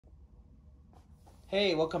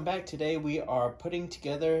Hey, welcome back. Today we are putting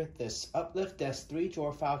together this Uplift Desk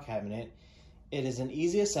 3-drawer file cabinet. It is an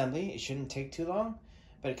easy assembly. It shouldn't take too long,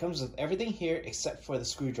 but it comes with everything here except for the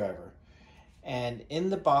screwdriver. And in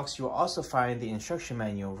the box, you will also find the instruction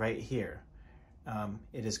manual right here.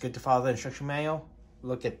 It is good to follow the instruction manual.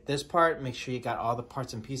 Look at this part, make sure you got all the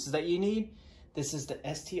parts and pieces that you need. This is the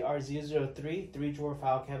STR003 3-drawer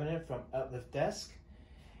file cabinet from Uplift Desk.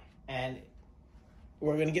 And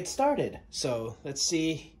we're gonna get started. So let's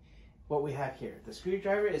see what we have here. The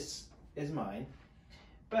screwdriver is mine,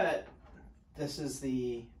 but this is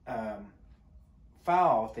the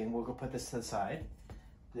file thing. We'll go put this to the side.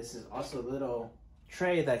 This is also a little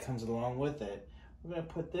tray that comes along with it. We're gonna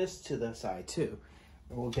put this to the side too,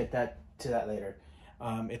 and we'll get to that later.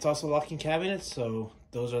 It's also a locking cabinet, so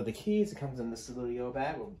those are the keys. It comes in this little yellow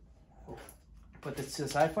bag. We'll put this to the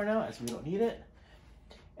side for now, as we don't need it.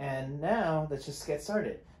 And now let's just get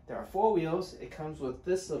started. There are 4 wheels. It comes with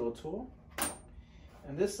this little tool,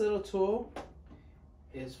 and this little tool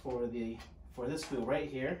is for this wheel right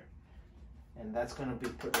here, and that's going to be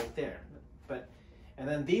put right there. And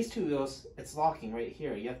then these 2 wheels, it's locking right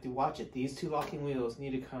here. You have to watch it. These 2 locking wheels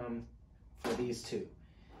need to come for these 2.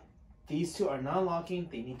 These 2 are non-locking.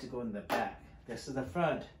 They need to go in the back. This is the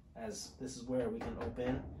front, as this is where we can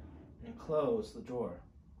open and close the drawer.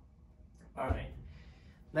 All right.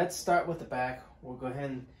 Let's start with the back. We'll go ahead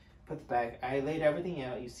and put the back. I laid everything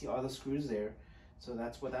out. You see all the screws there. So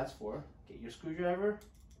that's what that's for. Get your screwdriver.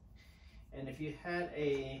 And if you had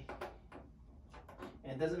and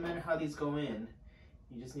it doesn't matter how these go in,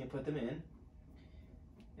 you just need to put them in.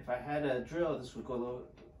 If I had a drill, this would go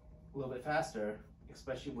a little bit faster,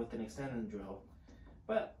 especially with an extended drill.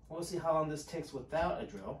 But we'll see how long this takes without a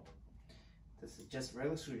drill. This is just a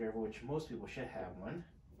regular screwdriver, which most people should have one.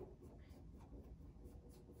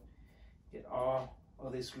 Get all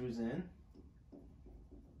these screws in.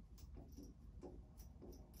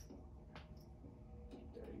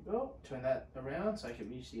 There you go. Turn that around so I can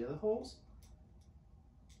reach the other holes.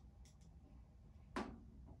 Let's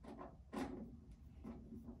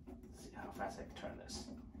see how fast I can turn this.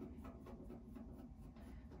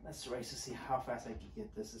 Let's race to see how fast I can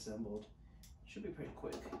get this assembled. Should be pretty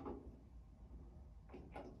quick.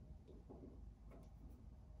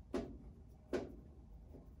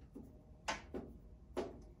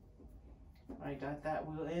 I got that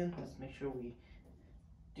wheel in. Let's make sure we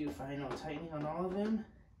do final tightening on all of them.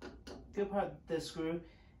 Good part of this screw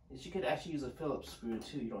is you could actually use a Phillips screw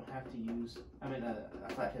too. You don't have to use,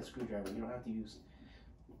 a flathead screwdriver. You don't have to use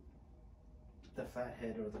the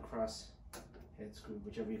flathead or the cross head screw,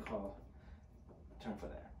 whichever you call the term for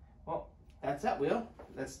that. Well, that's that wheel.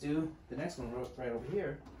 Let's do the next one right over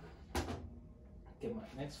here. Get my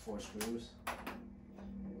next 4 screws. Go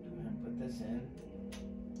ahead and put this in.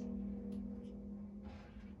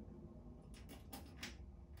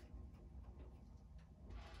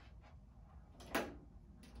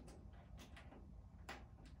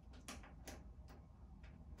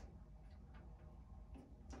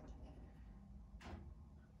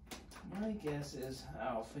 My guess is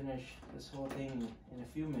I'll finish this whole thing in a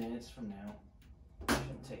few minutes from now. It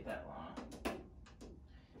shouldn't take that long.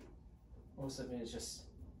 Most of it is just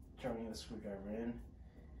turning the screwdriver in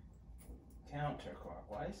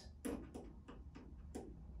counterclockwise.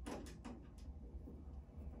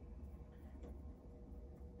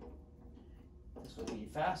 This will be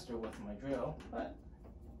faster with my drill, but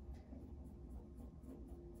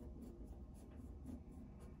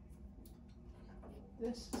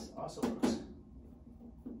this also works.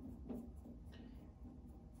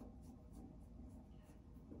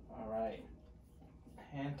 All right,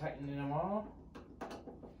 hand tightening them all.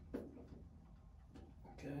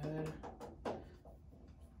 Good.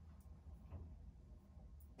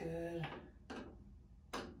 Good.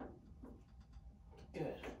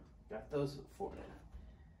 Good. Got those forward.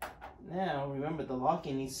 Now remember the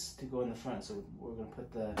locking needs to go in the front, so we're going to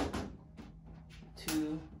put the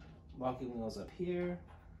 2 locking wheels up here.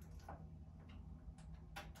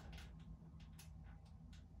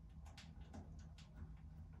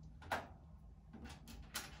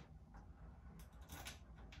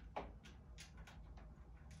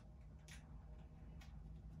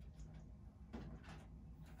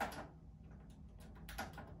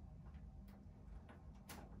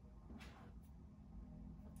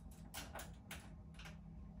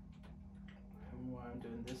 And while I'm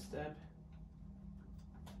doing this step,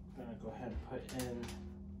 I'm gonna go ahead and put in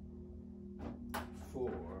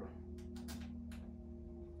 4.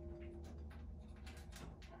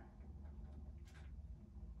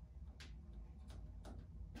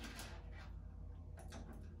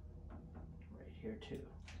 Right here too.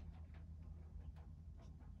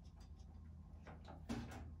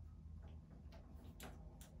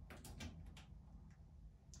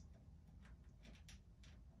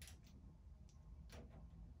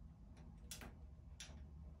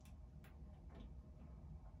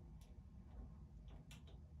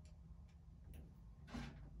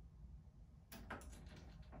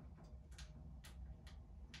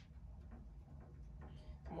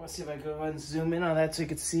 let's see if I go ahead and zoom in on that so you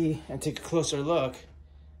can see and take a closer look.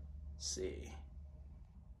 Let's see.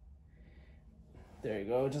 There you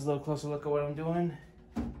go, just a little closer look at what I'm doing.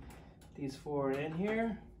 These four are in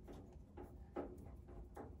here.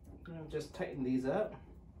 I'll just tighten these up.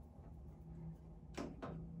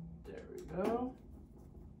 There we go.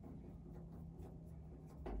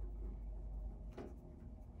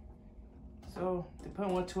 So, depending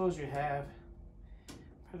on what tools you have,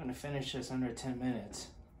 I'm going to finish this under 10 minutes.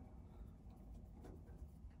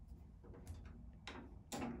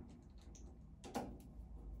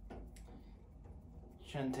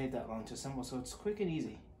 Shouldn't take that long to assemble, so it's quick and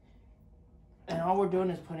easy. And all we're doing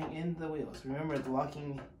is putting in the wheels. Remember, the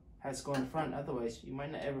locking has to go in front, otherwise you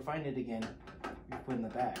might not ever find it again if you put it in the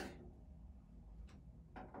back.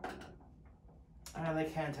 I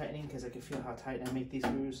like hand tightening because I can feel how tight I make these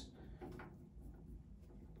screws.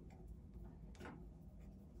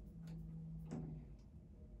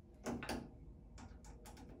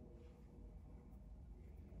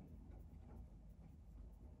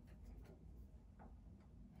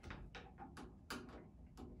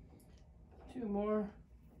 Two more.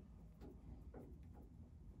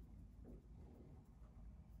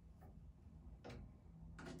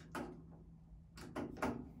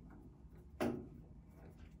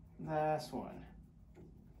 Last one.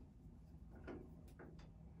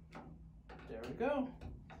 There we go.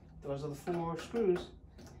 Those are the 4 screws.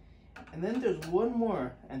 And then there's one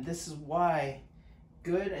more, and this is why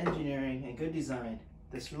good engineering and good design,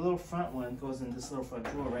 this little front one goes in this little front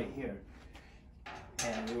drawer right here.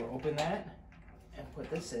 And we will open that and put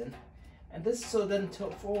this in. And this so it doesn't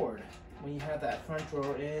tilt forward when you have that front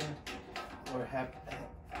drawer in or have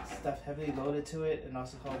stuff heavily loaded to it, and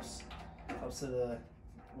also helps to the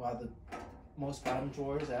while the most bottom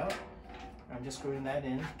drawer is out. I'm just screwing that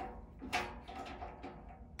in.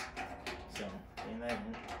 So, getting that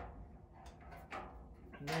in.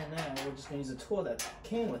 And then now we're just going to use a tool that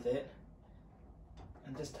came with it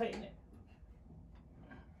and just tighten it.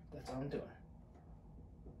 That's all I'm doing.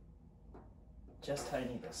 Just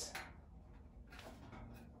tightening this.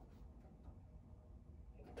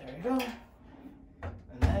 There you go.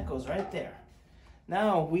 And that goes right there.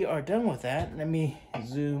 Now we are done with that. Let me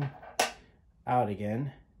zoom out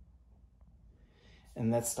again.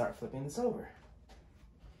 And let's start flipping this over.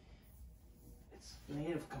 It's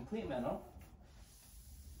made of complete metal.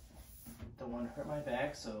 Don't want to hurt my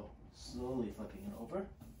back, so slowly flipping it over.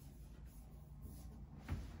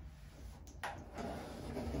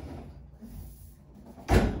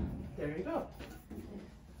 There you go.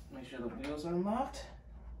 Make sure the wheels are unlocked.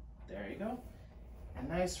 There you go. And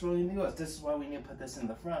nice rolling wheels. This is why we need to put this in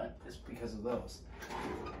the front, is because of those.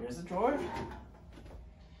 Here's the drawer.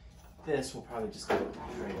 This will probably just go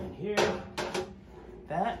right in here.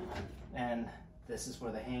 That, and this is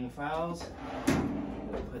where the hang files.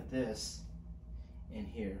 We'll put this in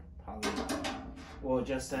here. Probably we'll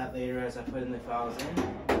adjust that later as I put in the files in.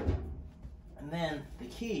 And then the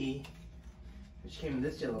key, which came in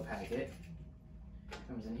this yellow packet,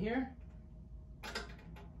 comes in here.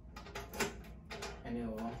 And it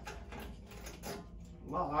will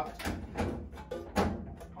lock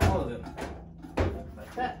all of them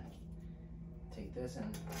like that. Take this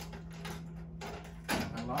and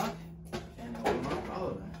unlock, and it will unlock all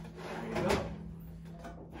of them. There you go.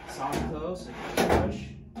 Soft close, so you can push.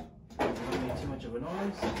 Don't make too much of a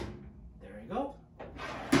noise. There you go.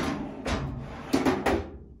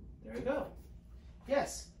 There you go.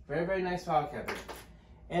 Yes, very, very nice file cabinet.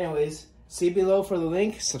 Anyways, see below for the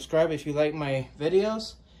link. Subscribe if you like my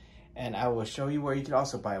videos, and I will show you where you can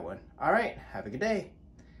also buy one. All right, have a good day.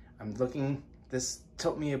 This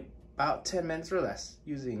took me about 10 minutes or less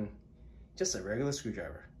using just a regular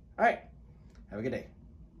screwdriver. All right, have a good day.